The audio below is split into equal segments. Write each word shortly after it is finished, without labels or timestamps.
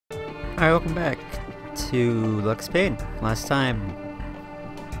Alright, welcome back to Lux-Pain. Last time,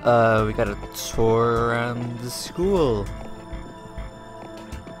 we got a tour around the school,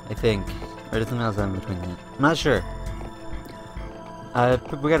 I think. Or did something else happen between that? I'm not sure.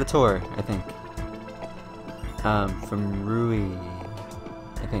 We got a tour, I think. From Rui,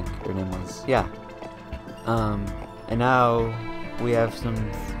 I think her name was. Yeah. And now we have some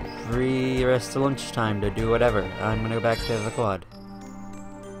free rest of lunchtime to do whatever. I'm gonna go back to the quad.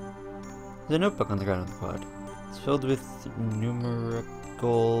 There's a notebook on the ground of the quad. It's filled with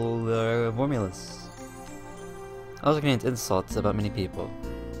numerical formulas. It also contains insults about many people.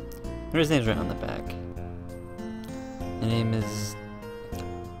 There's names right on the back. The name is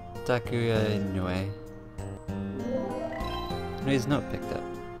Takuya Inoue. Inue's note picked up.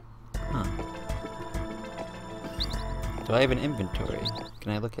 Huh. Do I have an inventory?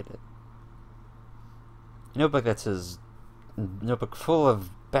 Can I look at it? A notebook that says notebook full of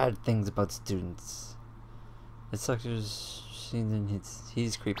bad things about students. Instructors,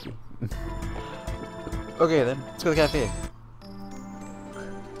 he's creepy. Okay then, let's go to the cafe.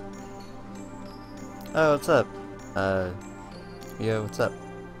 Oh, what's up? Yeah, what's up?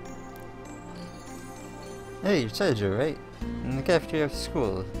 Hey, you're Saijo, right? In the cafeteria after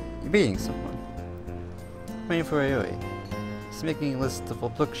school. You're meeting someone. Waiting for Ayoi. She's making a list of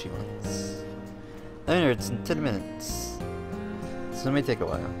what books she wants. I mean, it's in 10 minutes. So it may take a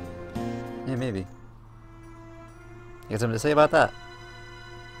while. Yeah, maybe. You got something to say about that?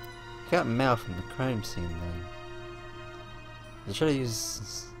 I got mail from the crime scene then. I try to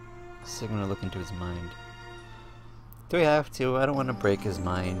use Sigma to look into his mind. Do we have to? I don't want to break his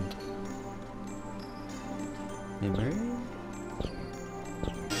mind. Memory?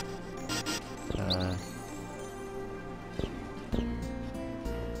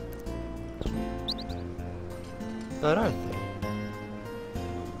 About Arthur.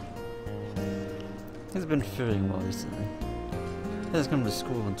 He's been feeling well recently. He hasn't come to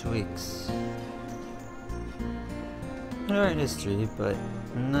school in 2 weeks. I know art history, but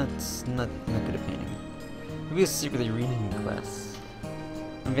not good at painting. Maybe he's secretly reading in class.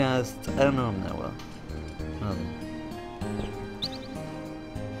 To be honest, I don't know him that well.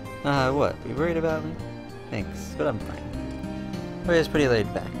 What? Are you worried about me? Thanks, but I'm fine. Ray's pretty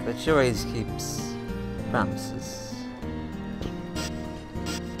laid back, but she always keeps promises.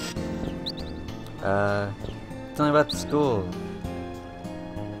 Tell me about the school.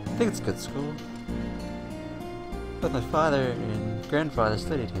 I think it's a good school. Both my father and grandfather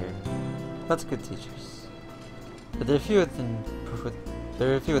studied here. Lots of good teachers. But there are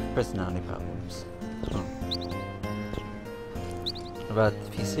a few with personality problems. Oh. About the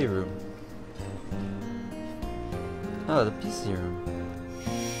PC room. Oh, the PC room.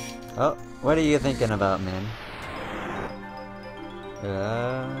 Oh, what are you thinking about, man?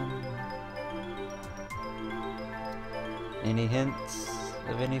 Any hints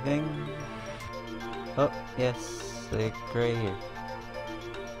of anything? Oh, yes, like right here.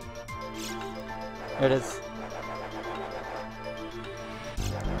 There it is.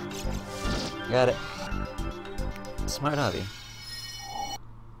 Got it. Smart hobby.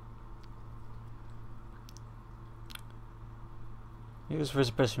 He was first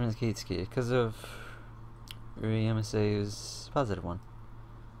impression with Kitsuki because of Ryamase's positive one.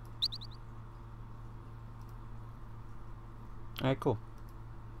 Alright, cool.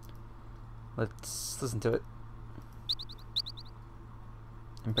 Let's listen to it.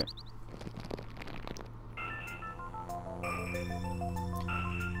 And print.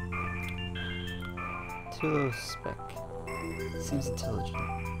 Too low spec. Seems intelligent.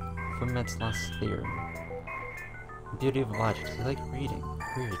 Fermat's last theorem. The beauty of logic. I like reading.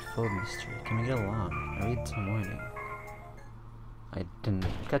 Weird, full of mystery. Can we get along? I read till morning. I didn't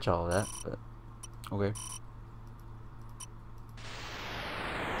catch all of that, but okay.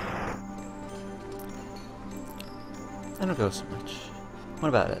 I don't go so much. What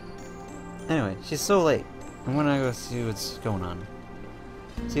about it? Anyway, she's so late. I'm gonna go see what's going on.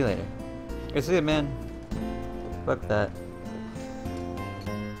 See you later. Go see it, man. Fuck that.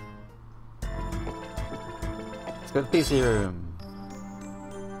 Let's go to the PC room.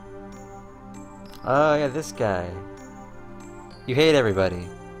 Oh yeah, this guy. You hate everybody.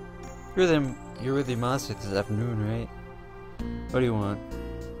 You're with your monster this afternoon, right? What do you want?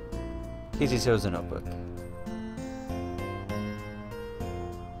 Casey shows a notebook.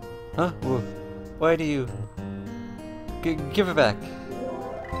 Huh? Well, why do you... give it back.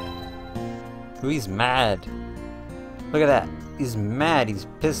 Ooh, he's mad. Look at that. He's mad. He's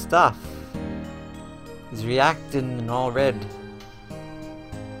pissed off. He's reacting and all red.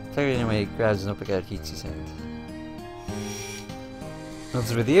 So anyway, he grabs his notebook out of Kichi's hand.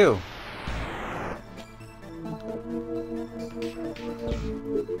 What's with you?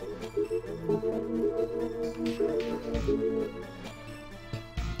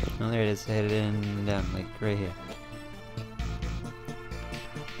 Oh, there it is, headed in and down, like right here.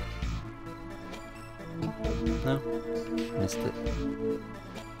 No? Missed it.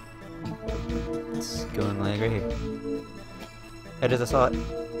 It's going like right here. It is, I saw it.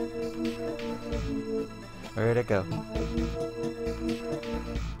 Where'd it go?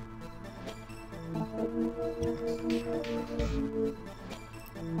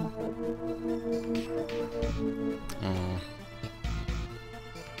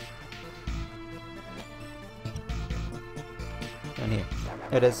 Down here.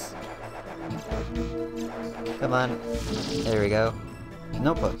 There it is. Come on. There we go.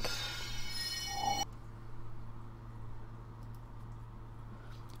 Notebook.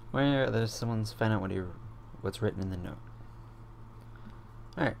 Where there's someone's find out what's written in the note.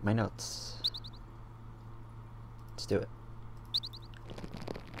 Alright, my notes. Let's do it.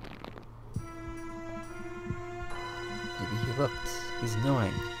 Maybe he looked. He's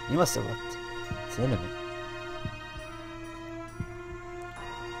annoying. He must have looked. It's an enemy.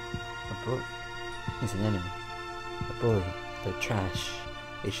 A bully. He's an enemy. A bully. They're trash.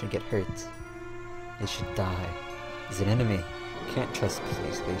 They should get hurt. They should die. He's an enemy. Can't trust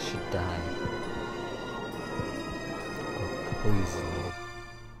police. They should die. Oh, poison.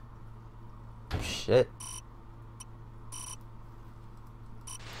 Oh, shit.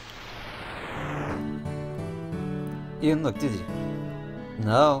 You didn't look, did you?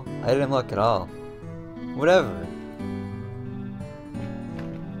 No, I didn't look at all. Whatever.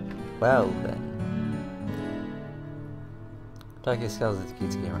 Well then. Talkie scowls at the key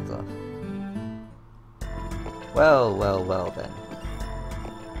game runs off. Well then.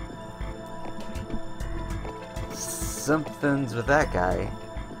 Something's with that guy.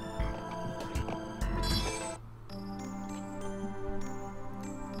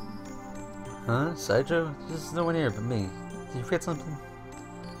 Huh? Sideshow? There's no one here but me. Did you forget something?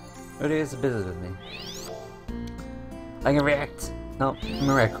 Or do you have business with me? I can react! No, I'm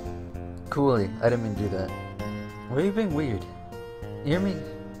gonna react coolly. I didn't mean to do that. Why are you being weird? You hear me?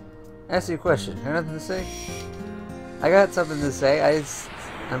 Ask you a question. You got nothing to say? I got something to say. I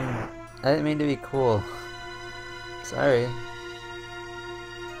didn't mean to be cool. Sorry.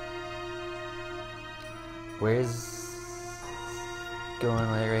 Where's going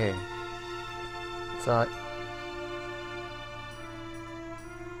like right here? Saw it.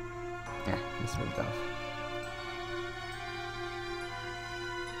 Yeah, this moved off.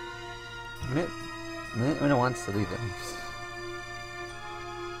 When it wants to leave it.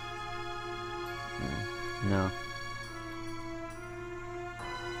 No.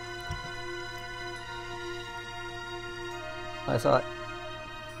 Oh, I saw it.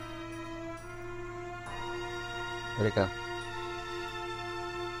 Where'd it go?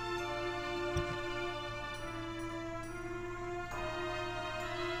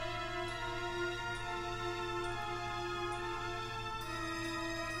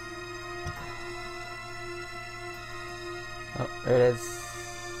 Oh, there it is.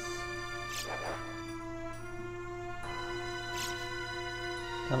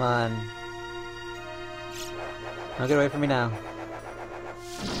 Come on. Don't get away from me now.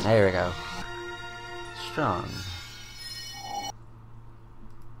 There we go. Strong.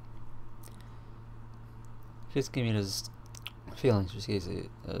 Just give me those feelings, just gives it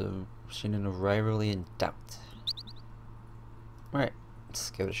shooting of rivalry and doubt. Alright, let's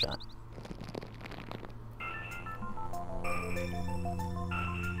give it a shot.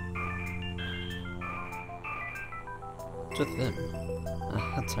 What's with them?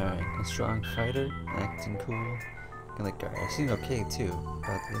 That's alright. A strong fighter, acting cool. I like Gar. I seem okay too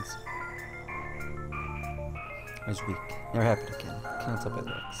about this. I was weak. Never happened again. Can't tell by the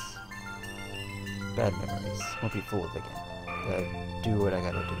looks. Bad memories. Won't be fooled again. Gotta do what I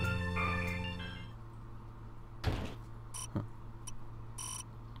gotta do. Huh.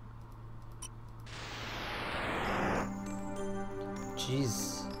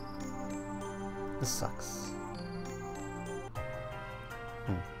 Jeez. This sucks.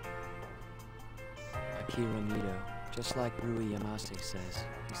 Akira Mido, just like Rui Yamase says,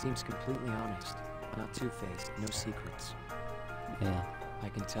 he seems completely honest, not two-faced, no secrets. Yeah. I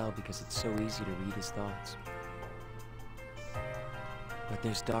can tell because it's so easy to read his thoughts. But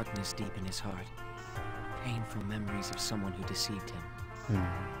there's darkness deep in his heart. Painful memories of someone who deceived him.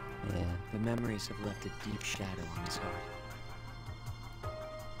 Yeah. The memories have left a deep shadow on his heart.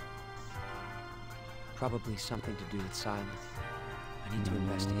 Probably something to do with silence. I need to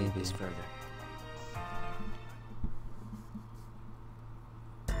investigate this further.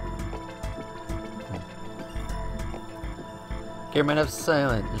 Gear might have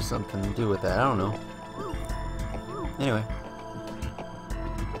silent or something to do with that. I don't know. Anyway.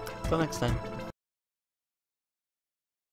 Until next time.